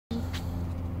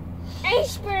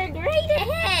iceberg right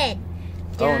ahead.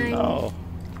 Oh no.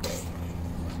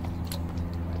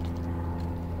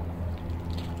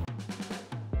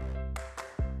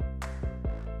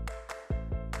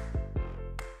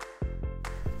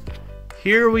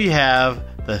 Here we have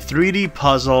the 3D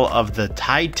puzzle of the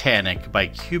Titanic by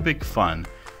CubicFun,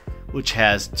 which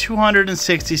has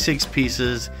 266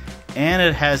 pieces and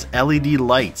it has LED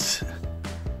lights.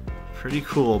 Pretty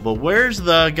cool. But where's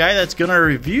the guy that's gonna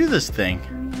review this thing?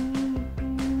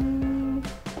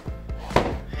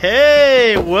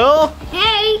 Hey, Will.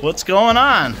 Hey. What's going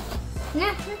on?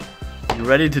 Nothing. You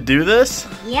ready to do this?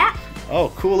 Yeah.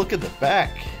 Oh, cool. Look at the back.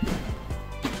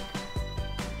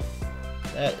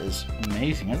 That is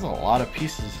amazing. That's a lot of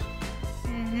pieces.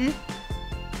 Mm-hmm.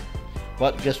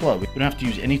 But guess what? We don't have to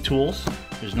use any tools.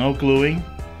 There's no gluing.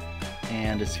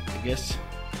 And I guess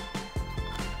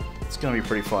it's going to be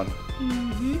pretty fun.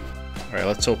 Mm-hmm. All right,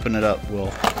 let's open it up, Will.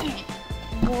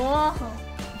 Whoa.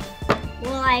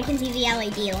 Well, I can see the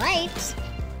LED lights.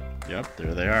 Yep,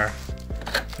 there they are.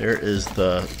 There is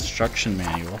the instruction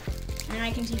manual. And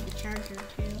I can see the charger,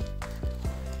 too.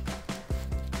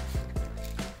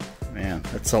 Man,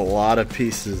 that's a lot of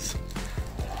pieces.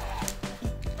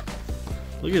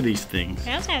 Look at these things.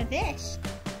 I also have this.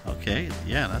 Okay,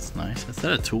 yeah, that's nice. Is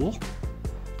that a tool?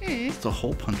 Mm. It's a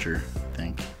hole puncher, I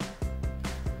think.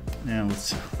 Yeah,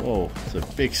 let's. Whoa, it's a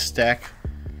big stack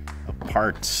of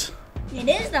parts. It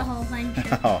is the hole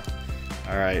puncher. Oh,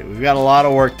 all right, we've got a lot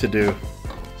of work to do.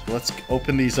 So let's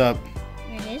open these up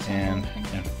It is and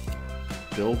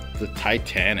build the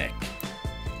Titanic.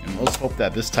 And let's hope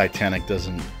that this Titanic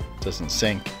doesn't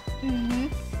sink. Mm-hmm.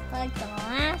 Like the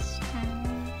last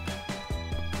time.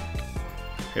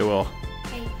 Hey, Will.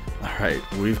 Hey. All right,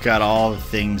 we've got all the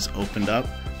things opened up.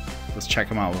 Let's check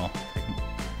them out, Will.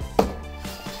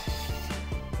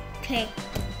 Okay.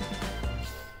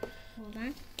 Hold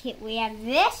on. Okay, we have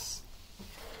this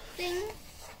thing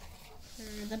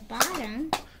for the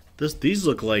bottom. These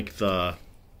look like the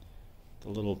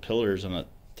little pillars on the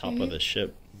top of the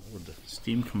ship where the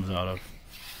steam comes out of.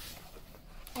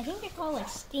 I think they're called like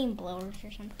steam blowers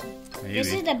or something. Maybe.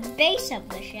 This is the base of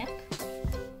the ship.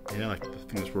 Yeah, like the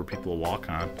things where people walk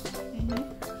on.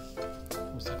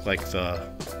 Mm-hmm. Those look like the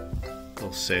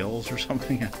little sails or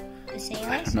something. The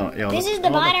sails? No, yeah, this is the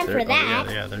bottom for that.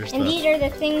 Oh, yeah, there's and these are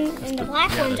the things, and the black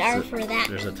ones are for that.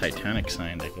 There's a Titanic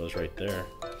sign that goes right there.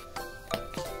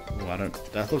 Oh,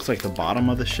 that looks like the bottom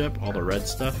of the ship, all the red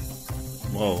stuff.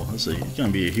 Whoa, it's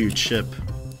gonna be a huge ship.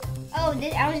 Oh,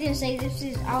 I was gonna say this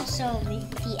is also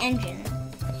the engine.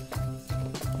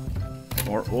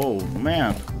 Or, whoa,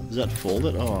 man, is that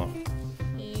folded? Oh,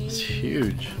 it's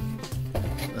huge.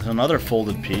 There's another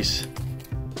folded piece.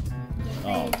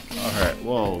 Oh, alright,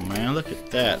 whoa, man, look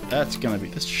at that.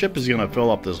 This ship is gonna fill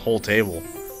up this whole table.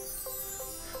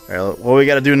 Alright, what we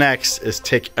gotta do next is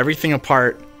take everything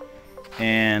apart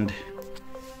and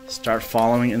start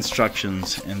following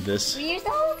instructions in this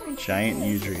giant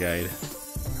user guide.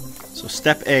 So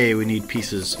step A, we need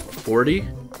pieces 40,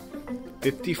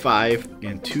 55,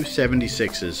 and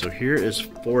 276s. So here is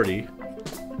 40.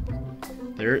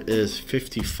 There is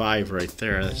 55 right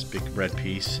there, this big red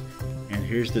piece. And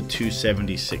here's the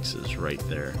 276s right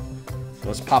there. So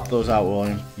let's pop those out,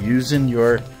 William. Using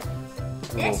your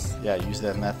little, yeah, use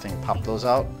that in that thing. Pop those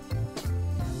out.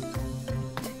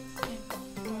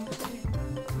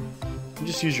 You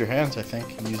just use your hands, I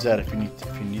think, and use that if you need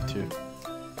to.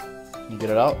 Can you get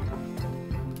it out?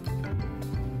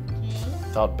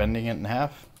 Without bending it in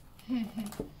half?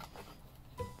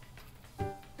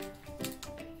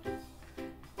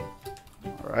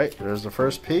 Alright, there's the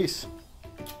first piece.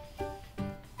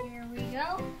 Here we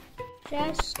go.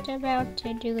 Just about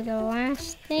to do the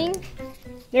last thing.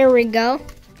 There we go.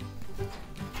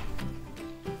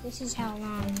 This is how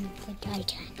long the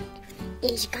Titanic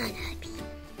is gonna be.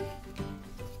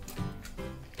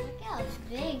 Look how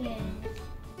big it is.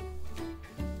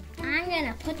 I'm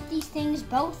gonna put these things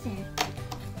both in.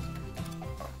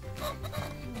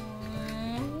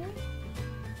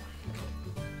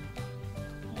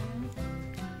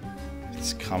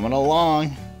 It's coming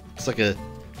along. It's like a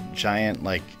giant,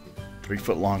 like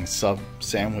 3-foot long sub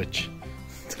sandwich,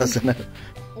 doesn't it?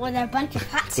 With a bunch of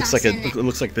hot sauce Looks like in it. It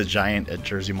looks like the giant at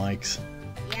Jersey Mike's.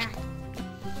 Yeah.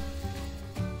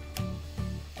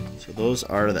 So those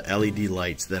are the LED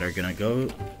lights that are gonna go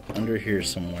under here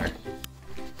somewhere.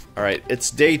 All right, it's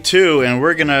day 2, and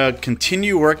we're gonna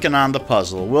continue working on the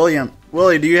puzzle.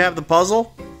 Willie, do you have the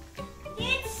puzzle?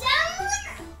 Did someone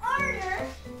order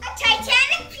a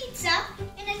Titanic pizza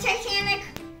and a Titanic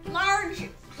large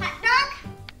hot dog?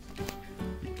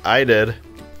 I did.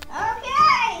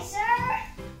 Okay, sir.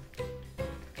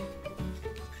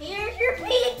 Here's your your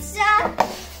pizza.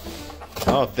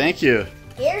 Oh, thank you.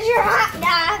 Here's your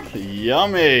hot dog.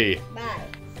 Yummy. Bye.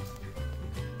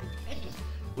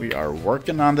 We are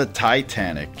working on the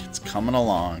Titanic. It's coming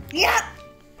along. Yep.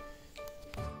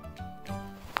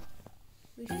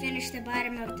 We finished the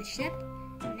bottom of the ship.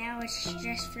 Now it's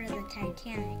just for the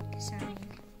Titanic sign.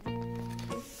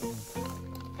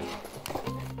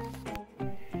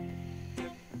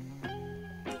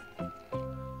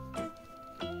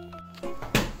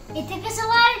 It took us a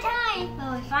lot of time,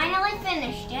 but we finally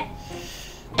finished it.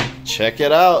 Check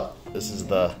it out. This is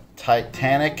the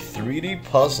Titanic 3D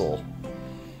puzzle.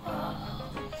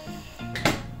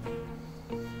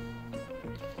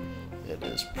 It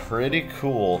is pretty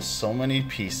cool. So many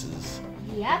pieces.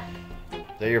 Yep. Is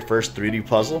that your first 3D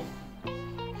puzzle?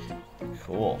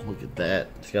 Cool. Look at that.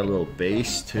 It's got a little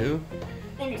base too.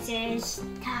 And it says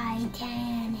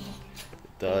Titanic.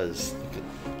 It does.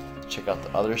 Check out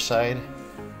the other side.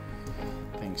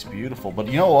 Thing's beautiful. But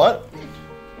you know what?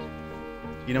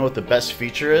 You know what the best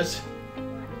feature is?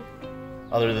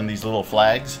 Other than these little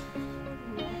flags?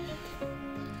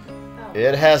 Oh.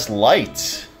 It has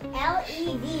lights. LED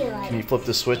lights. Can you flip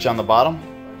the switch on the bottom?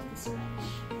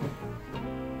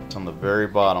 It's on the very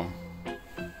bottom.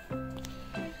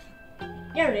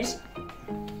 There it is.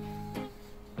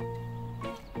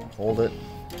 Hold it.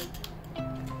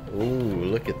 Ooh,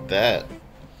 look at that.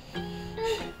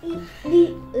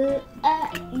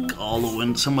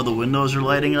 Some of the windows are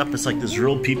lighting up. It's like there's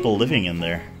real people living in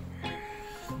there.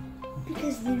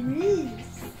 Because there is.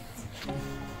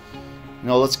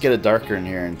 No, let's get it darker in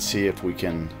here and see if we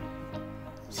can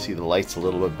see the lights a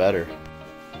little bit better.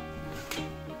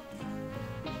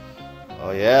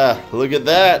 Oh yeah, look at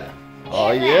that.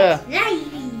 Oh yeah.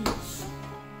 Nice.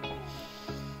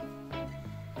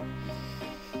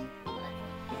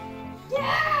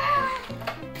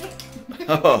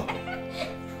 Oh.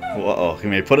 Whoa, you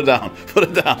may put it down. Put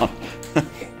it down.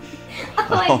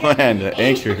 Oh man, the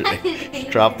anchor.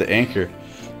 Drop the anchor.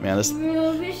 Man, this.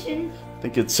 Real mission. I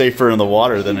think it's safer in the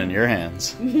water than in your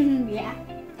hands. Yeah.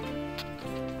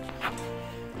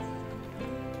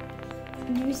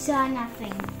 You saw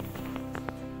nothing.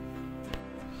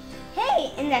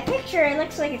 Hey, in that picture it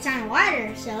looks like it's on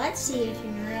water, so let's see if it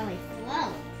can really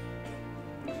float.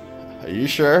 Are you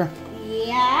sure?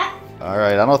 Yeah.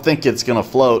 Alright, I don't think it's gonna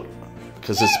float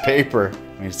because it's paper.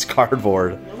 I mean, it's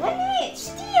cardboard. What is it?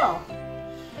 Steel.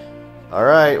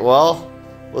 Alright, well,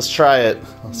 let's try it.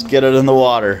 Let's get it in the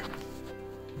water.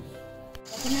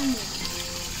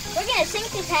 We're gonna sink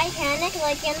the Titanic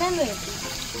like in the movie.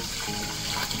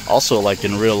 Also, like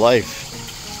in real life.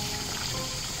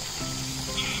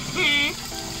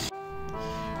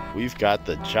 We've got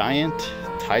the giant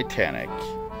Titanic.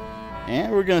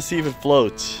 And we're gonna see if it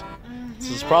floats. This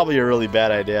is probably a really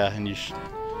bad idea, and you should,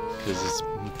 because this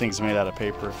thing's made out of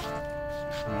paper.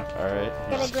 Alright.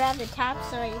 Gotta grab the top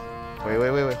so I...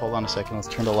 Wait. Hold on a second. Let's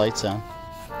turn the lights on.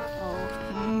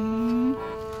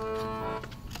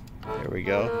 There we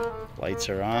go. Lights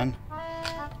are on.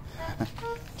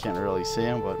 Can't really see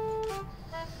them, but...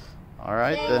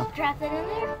 Alright then. Drop it in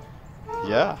there?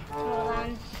 Yeah. Hold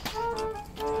on.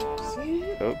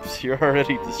 Oops, you're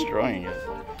already destroying it.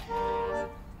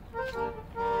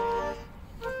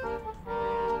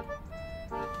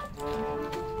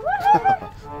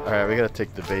 Alright, we gotta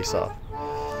take the base off.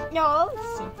 No.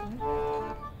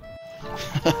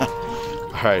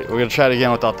 Alright, we're gonna try it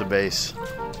again without the base.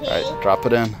 Alright, drop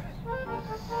it in.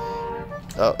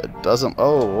 Oh, it doesn't.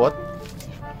 Oh, what?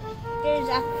 There's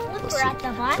a flipper at the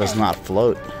bottom. It does not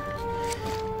float.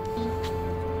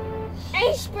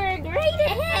 Iceberg right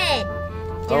ahead.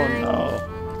 Oh no.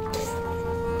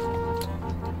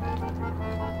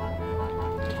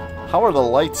 How are the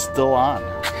lights still on?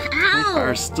 Ow. They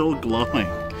are still glowing.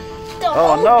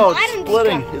 Oh no, it's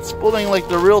splitting. It's splitting like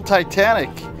the real Titanic.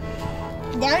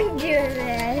 Don't do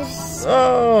this.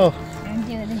 Oh. Don't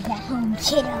do this at home,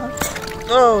 kiddo.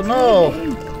 Oh no.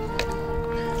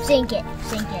 Sink it.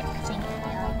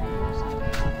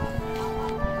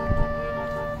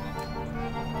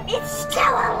 It's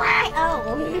still alive. Oh.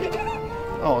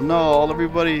 Oh no,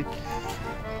 everybody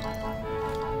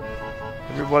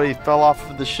fell off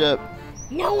of the ship.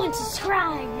 No one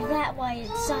subscribed. That why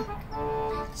it sunk.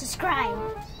 Subscribe,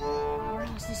 or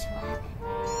else this will happen.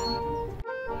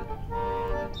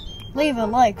 Leave a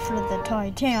like for the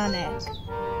Titanic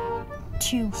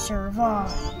to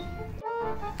survive.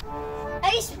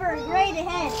 Iceberg right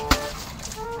ahead.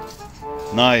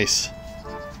 Nice.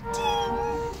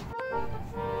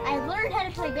 I learned how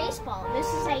to play baseball. This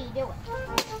is how you do it.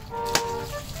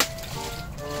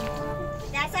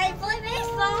 That's how you play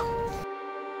baseball.